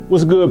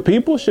What's good,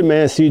 people? It's your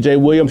man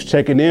CJ Williams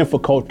checking in for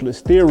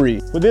Culturalist Theory.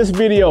 For this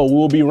video,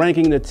 we'll be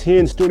ranking the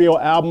 10 studio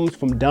albums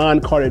from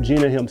Don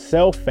Cartagena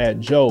himself, Fat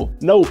Joe.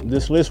 Note,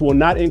 this list will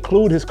not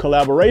include his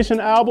collaboration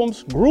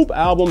albums, group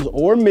albums,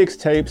 or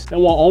mixtapes, and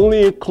will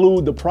only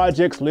include the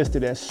projects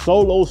listed as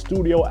solo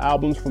studio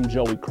albums from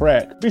Joey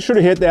Crack. Be sure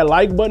to hit that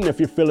like button if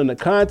you're feeling the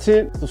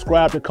content,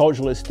 subscribe to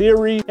Culturalist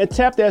Theory, and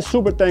tap that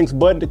super thanks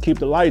button to keep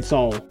the lights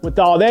on. With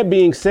all that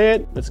being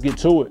said, let's get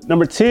to it.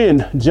 Number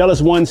 10,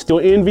 Jealous One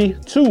Still Envy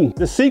 2.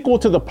 The sequel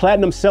to the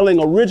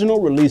platinum-selling original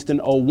released in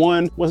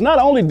 2001 was not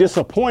only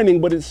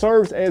disappointing, but it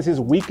serves as his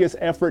weakest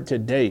effort to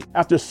date.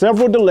 After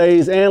several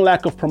delays and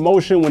lack of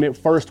promotion when it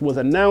first was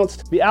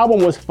announced, the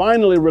album was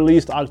finally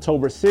released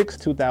October 6,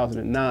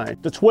 2009.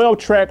 The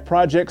 12-track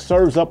project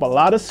serves up a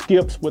lot of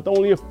skips with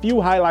only a few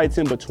highlights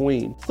in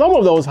between. Some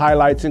of those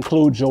highlights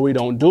include Joey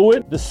Don't Do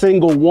It, the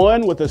single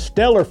One with a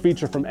stellar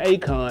feature from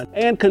Akon,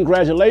 and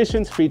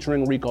Congratulations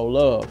featuring Rico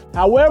Love.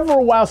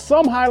 However, while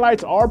some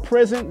highlights are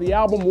present, the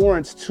album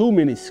warrants too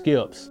many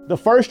skips. The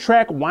first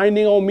track,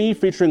 Winding on Me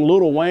featuring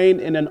Lil Wayne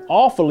and an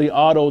awfully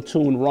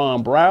auto-tuned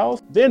Ron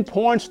Browse, then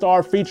Porn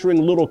Star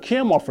featuring Lil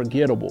Kim are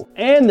forgettable.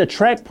 And the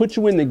track Put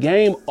You in the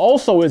Game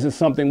also isn't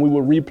something we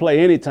will replay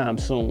anytime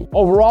soon.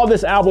 Overall,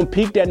 this album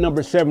peaked at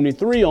number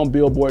 73 on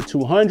Billboard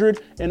 200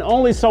 and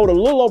only sold a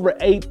little over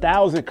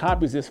 8,000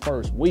 copies this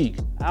first week.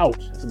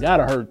 Ouch, it's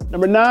gotta hurt.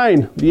 Number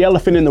 9, The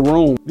Elephant in the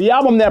Room. The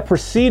album that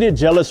preceded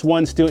Jealous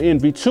One Still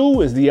Envy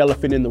 2 is The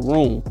Elephant in the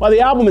Room. While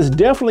the album is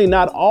definitely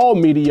not all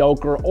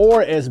mediocre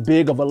or as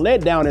big of a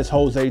letdown as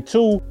Jose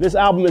 2, this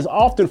album is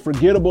often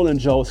forgettable in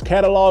Joe's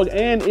catalog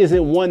and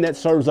isn't one that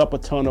serves up a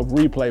ton of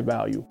replay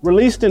value.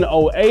 Released in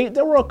 2008,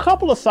 there were a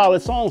couple of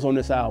solid songs on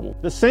this album.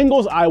 The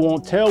singles I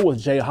Won't Tell with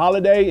Jay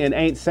Holiday and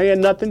Ain't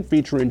Saying Nothing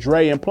featuring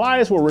Dre and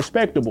Plies were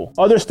respectable.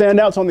 Other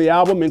standouts on the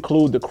album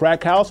include The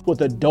Crack House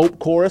with a dope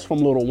chorus from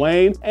Lil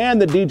Wayne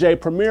and the DJ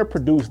Premier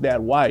produced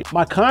That White.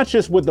 My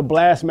Conscience with the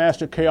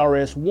Blastmaster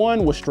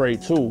KRS-One was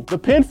straight too. The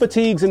pen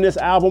fatigues in this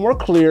album are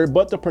clear,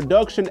 but the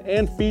production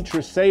and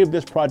features saved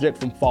this project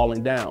from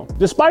falling down.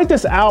 Despite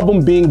this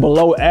album being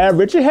below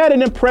average, it had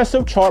an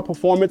impressive chart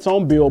performance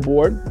on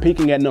Billboard,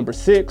 peaking at number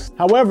 6.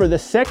 However, the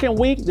second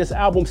week, this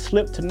album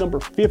slipped to number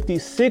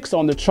 56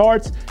 on the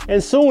charts,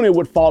 and soon it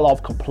would fall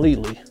off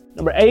completely.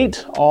 Number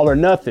 8, All or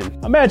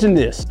Nothing. Imagine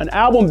this, an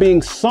album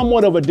being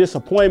somewhat of a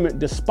disappointment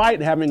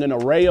despite having an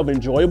array of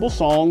enjoyable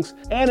songs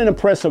and an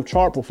impressive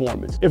chart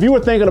performance. If you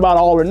were thinking about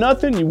All or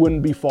Nothing, you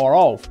wouldn't be far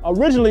off.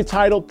 Originally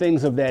titled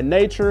Things of That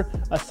Nature,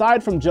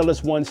 aside from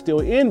Jealous One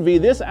Still Envy,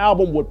 this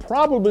album would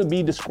probably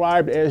be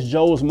described as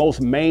Joe's most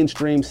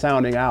mainstream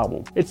sounding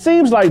album. It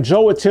seems like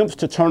Joe attempts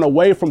to turn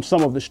away from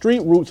some of the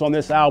street roots on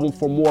this album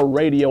for more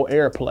radio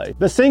airplay.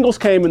 The singles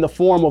came in the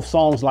form of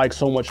songs like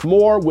So Much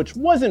More, which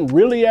wasn't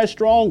really as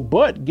strong,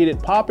 but Get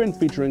It Poppin'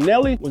 featuring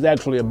Nelly was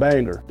actually a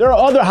banger. There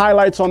are other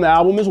highlights on the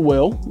album as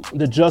well.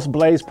 The Just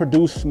Blaze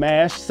produced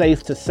smash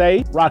Safe to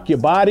Say, Rock Your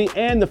Body,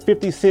 and the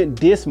 50 Cent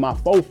diss My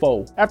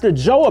Fofo. After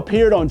Joe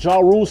appeared on Ja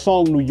Rule's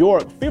song New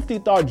York, 50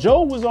 thought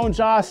Joe was on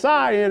Ja's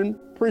side and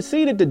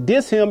proceeded to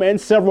diss him and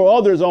several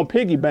others on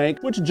Piggy Bank,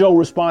 which Joe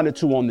responded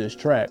to on this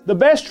track. The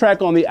best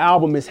track on the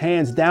album is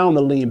hands down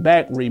the Lean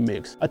Back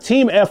remix, a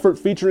team effort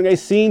featuring a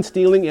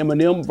scene-stealing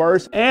Eminem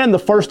verse and the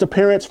first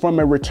appearance from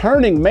a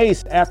returning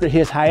Mace after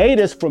his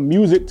hiatus from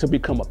music to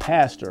become a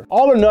pastor.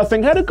 All or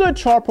Nothing had a good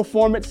chart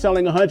performance,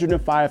 selling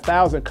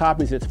 105,000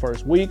 copies its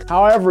first week.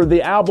 However,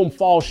 the album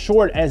falls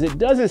short as it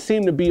doesn't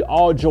seem to be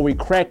all Joey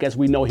Crack as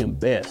we know him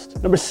best.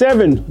 Number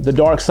 7, The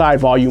Dark Side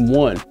Volume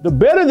 1. The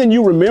Better Than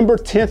You Remember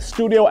 10th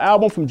studio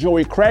album from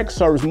Joey Crack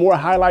serves more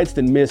highlights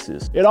than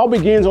misses. It all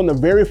begins on the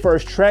very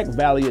first track,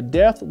 Valley of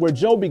Death, where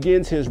Joe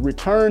begins his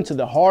return to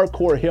the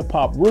hardcore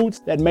hip-hop roots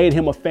that made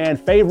him a fan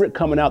favorite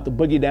coming out the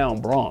Boogie Down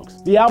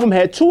Bronx. The album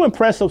had 2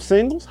 impressive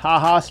singles,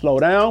 Ha Ha Slow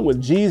Down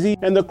with Jeezy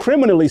and the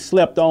criminally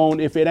slept on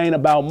If It Ain't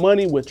About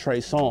Money with Trey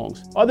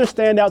Songz. Other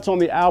standouts on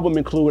the album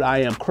include I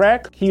Am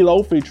Crack,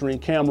 Kilo featuring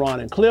Cameron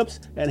and Clips,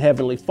 and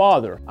Heavenly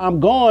Father. I'm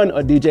Gone,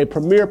 a DJ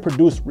Premier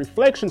produced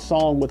reflection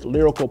song with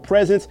lyrical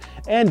presence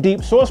and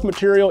deep source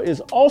material is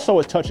also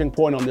a touching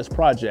point on this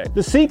project.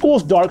 The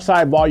sequels, Dark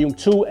Side Volume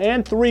 2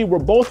 and 3, were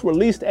both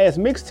released as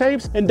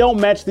mixtapes and don't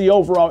match the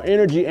overall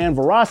energy and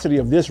veracity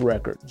of this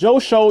record. Joe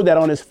showed that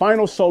on his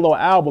final solo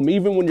album,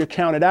 even when you're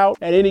counted out,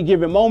 at any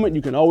given moment,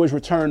 you can always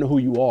return to who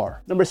you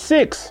are. Number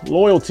 6,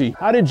 Loyalty.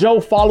 How did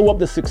Joe follow up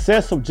the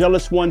success of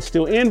Jealous One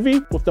Still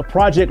Envy with the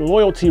project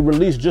Loyalty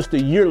released just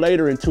a year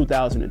later in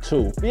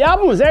 2002? The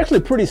album was actually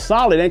pretty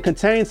solid and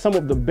contains some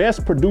of the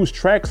best produced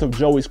tracks of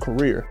Joey's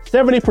career.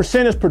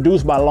 70% is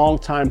produced by Long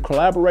longtime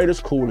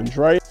collaborators Cool and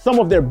Dre. Some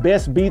of their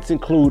best beats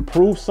include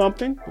Prove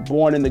Something,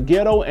 Born in the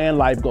Ghetto, and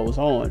Life Goes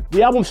On.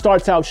 The album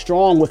starts out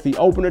strong with the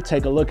opener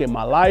Take a Look at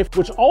My Life,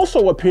 which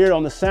also appeared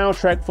on the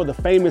soundtrack for the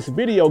famous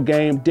video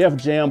game Def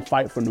Jam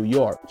Fight for New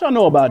York. What y'all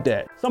know about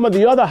that? Some of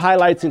the other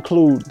highlights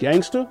include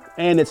Gangsta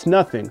and It's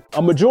Nothing.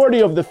 A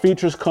majority of the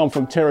features come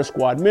from Terror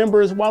Squad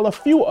members, while a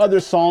few other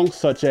songs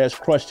such as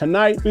Crush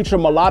Tonight feature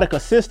melodic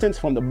assistance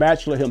from the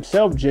Bachelor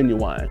himself,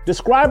 Genuine.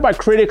 Described by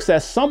critics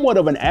as somewhat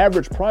of an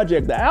average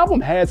project, the album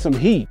had some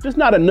heat, just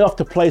not enough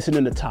to place it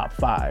in the top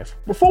 5.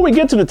 Before we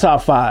get to the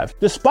top 5,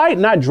 despite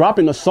not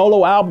dropping a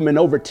solo album in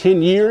over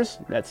 10 years,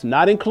 that's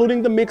not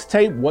including the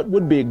mixtape What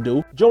Would Big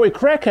Do, Joey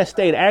Crack has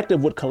stayed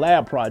active with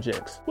collab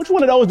projects. Which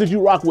one of those did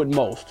you rock with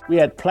most? We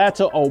had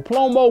Plata o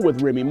Plomo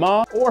with Remy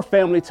Ma, or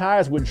Family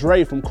Ties with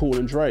Dre from Cool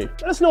and Dre.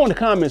 Let us know in the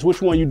comments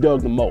which one you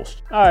dug the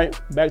most. Alright,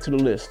 back to the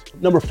list.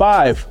 Number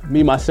 5,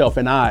 Me, Myself,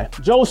 and I.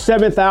 Joe's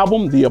 7th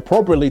album, the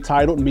appropriately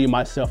titled Me,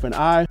 Myself, and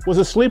I, was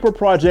a sleeper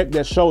project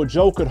that showed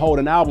Joe could hold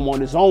an album on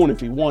his own if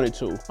he wanted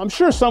to. I'm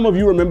sure some of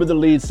you remember the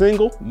lead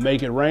single,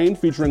 Make It Rain,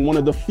 featuring one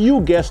of the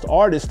few guest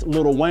artists,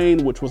 Lil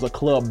Wayne, which was a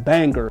club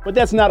banger, but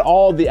that's not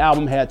all the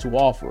album had to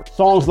offer.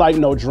 Songs like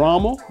No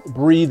Drama,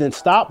 Breathe and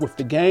Stop with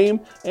The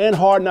Game, and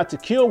Hard Not to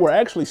Kill were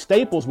actually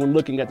staples when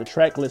looking at the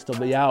track list of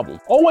the album.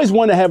 Always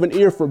want to have an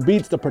ear for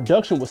beats, the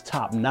production was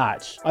top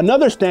notch.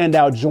 Another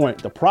standout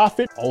joint, The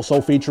Prophet,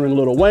 also featuring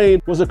Lil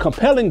Wayne, was a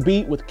compelling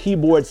beat with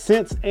keyboard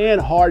synths and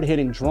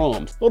hard-hitting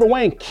drums. Lil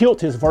Wayne killed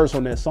his verse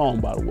on that song,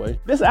 by the way.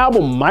 This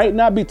album might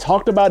not be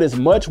talked about as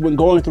much when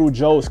going through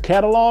Joe's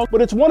catalog,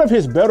 but it's one of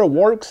his better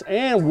works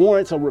and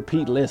warrants a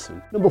repeat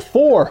listen. Number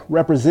 4,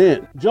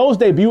 Represent. Joe's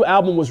debut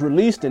album was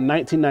released in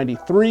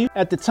 1993.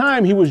 At the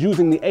time, he was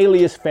using the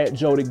alias Fat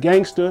Joe the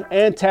Gangster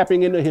and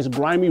tapping into his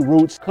grimy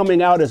roots,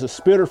 coming out as a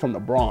spitter from the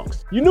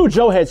Bronx. You knew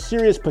Joe had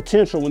serious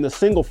potential when the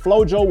single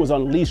Flojo was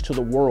unleashed to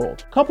the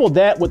world. Couple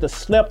that with the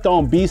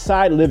slept-on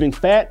B-side Living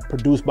Fat,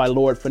 produced by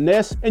Lord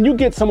Finesse, and you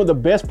get some of the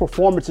best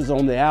performances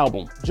on the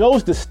album.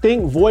 Joe's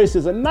distinct voice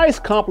is a nice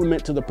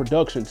compliment to the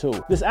production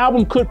too. This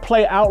album could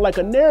play out like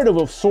a narrative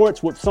of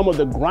sorts with some of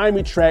the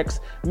grimy tracks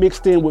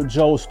mixed in with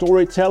Joe's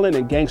storytelling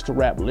and gangster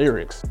rap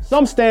lyrics.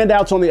 Some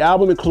standouts on the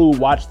album include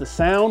Watch the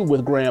Sound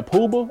with Grand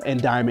Puba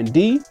and Diamond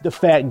D, The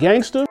Fat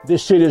Gangster,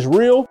 This Shit Is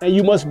Real, and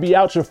You Must Be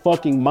Out Your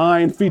Fucking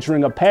Mind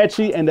featuring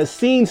Apache, and a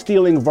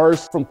scene-stealing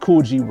verse from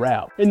Kool G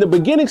Rap. In the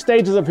beginning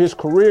stages of his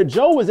career,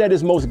 Joe was at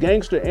his most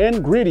gangster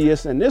and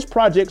grittiest, and this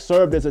project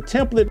served as a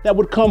template that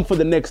would come for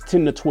the next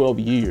 10 to 12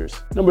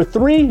 years. Number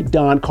 3,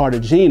 Don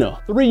Cartagena.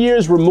 3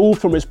 years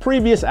removed from his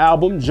previous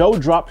album, Joe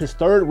dropped his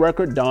 3rd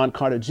record, Don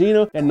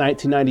Cartagena, in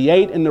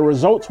 1998, and the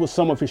results were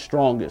some of his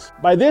strongest.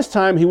 By this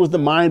time, he was the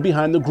mind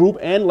behind the group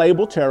and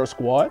label Terror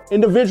Squad.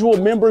 Individual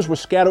members were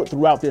scattered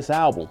throughout this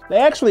album. They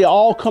actually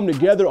all come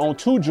together on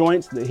 2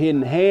 joints, The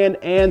Hidden Hand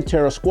and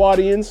Terror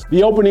Squadians.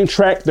 The opening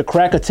track, The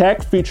Crack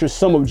Attack, features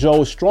some of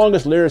Joe's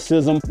strongest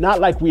lyricism, not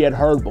like we had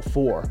heard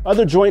before.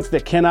 Other joints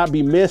that cannot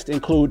be missed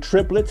include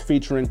Triplets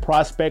featuring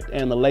Prospect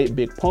and the late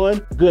Big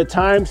Pun, Good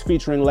Times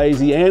featuring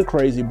Lazy and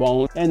Crazy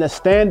Bone, and the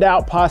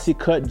standout posse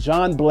cut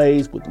John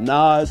Blaze with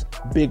Nas,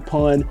 Big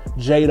Pun,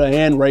 Jada,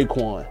 and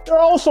Raekwon. There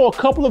are also a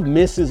couple of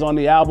misses on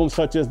the album,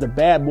 such as the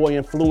Bad Boy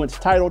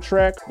influenced title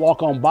track,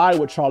 Walk On By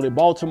with Charlie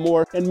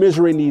Baltimore, and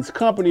Misery Needs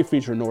Company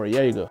featuring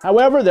Noriega.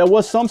 However, there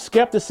was some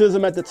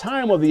skepticism at the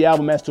time of the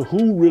album as to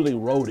who really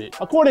wrote it.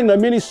 According to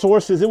many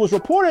sources, it was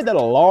reported that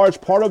a large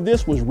part of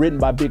this was written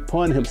by Big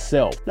Pun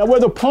himself. Now,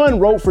 whether Pun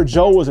wrote for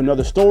Joe is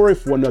another story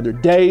for another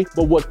day,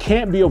 but what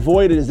can't be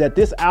avoided is that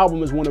this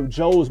album is one of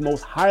Joe's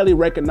most highly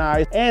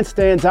recognized and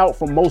stands out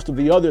from most of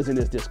the others in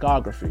his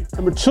discography.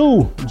 Number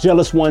 2,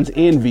 Jealous One's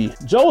Envy.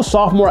 Joe's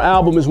sophomore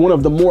album is one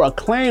of the more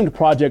acclaimed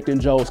projects in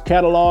Joe's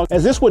catalog,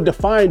 as this would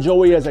define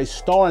Joey as a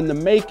star in the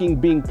making,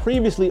 being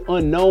previously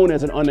unknown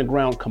as an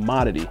underground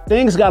commodity.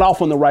 Things got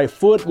off on the right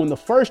foot when the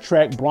first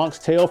track, Bronx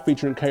Tale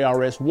featuring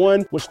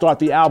KRS-One, would start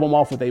the album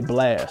off with a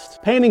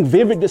blast. Painting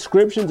vivid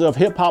descriptions of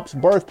hip-hop's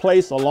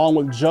birthplace along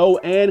with Joe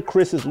and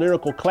Chris's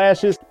lyrical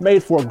clashes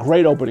made for a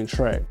great opening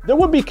track. There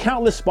would be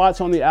countless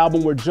spots on the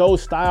album where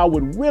Joe's style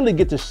would really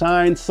get to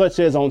shine, such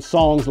as on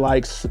songs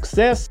like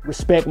Success,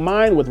 Respect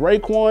Mine with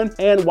Raekwon,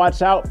 and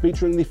Watch Out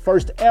featuring the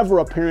first ever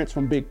appearance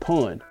from Big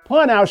Pun.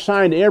 Pun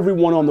outshined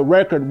everyone on the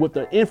record with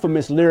the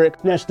infamous lyric,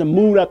 snatched the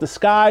moon out the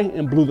sky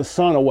and blew the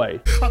sun away.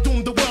 I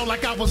doomed the world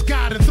like I was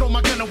God and throw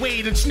my gun away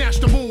and snatch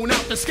the moon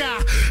out the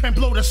sky and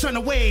blow the sun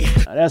away.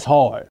 Now, that's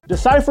hard.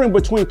 Deciphering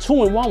between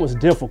 2 and 1 was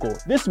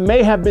difficult. This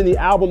may have been the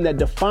album that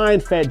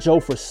defined Fat Joe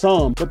for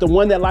some, but the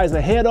one that lies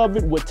ahead of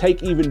it would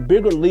take even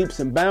bigger leaps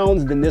and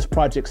bounds than this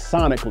project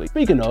sonically.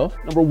 Speaking of,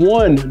 number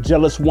 1,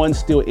 Jealous One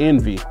Still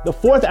Envy. The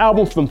 4th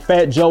album from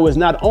Fat Joe is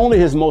not only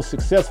his most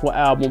successful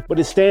album, but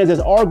it stands as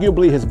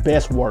arguably his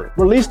best work.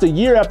 Released a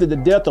year after the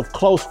death of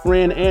close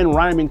friend and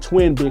rhyming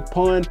twin Big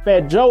Pun,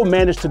 Fat Joe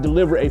managed to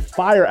deliver a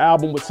fire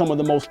album with some of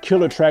the most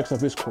killer tracks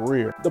of his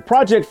career. The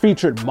project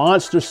featured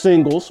monster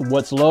singles,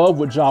 What's Love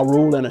with Ja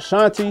Rule and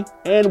Ashanti,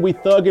 and We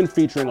Thuggin'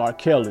 featuring R.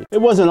 Kelly.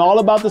 It wasn't all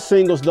about the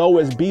singles though,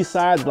 as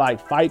B-sides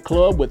like Fight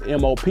Club with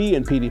M.O.P.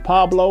 and P.D.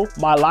 Pablo,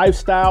 My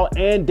Lifestyle,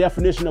 and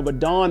Definition of a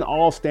Dawn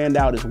all stand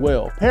out as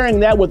well. Pairing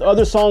that with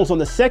other songs on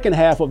the second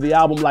half of the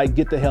album like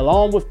Get the Hell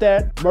On with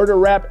That, Murder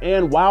Rap,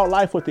 and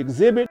Wildlife with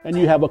Exhibit, and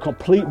you have a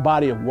complete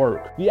body of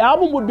work. The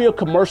album would be a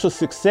commercial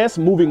success,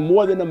 moving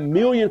more than 1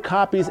 million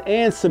copies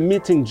and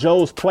cementing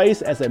Joe's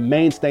place as a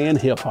mainstay in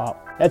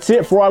hip-hop. That's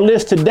it for our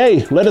list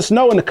today. Let us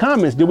know in the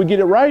comments, did we get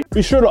it right?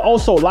 Be sure to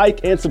also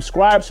like and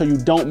subscribe so you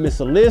don't miss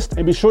a list,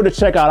 and be sure to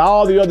check out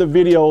all the other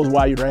videos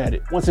while you're at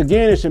it. Once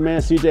again, it's your man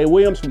CJ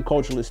Williams from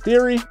Culturalist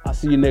Theory. I'll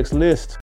see you next list.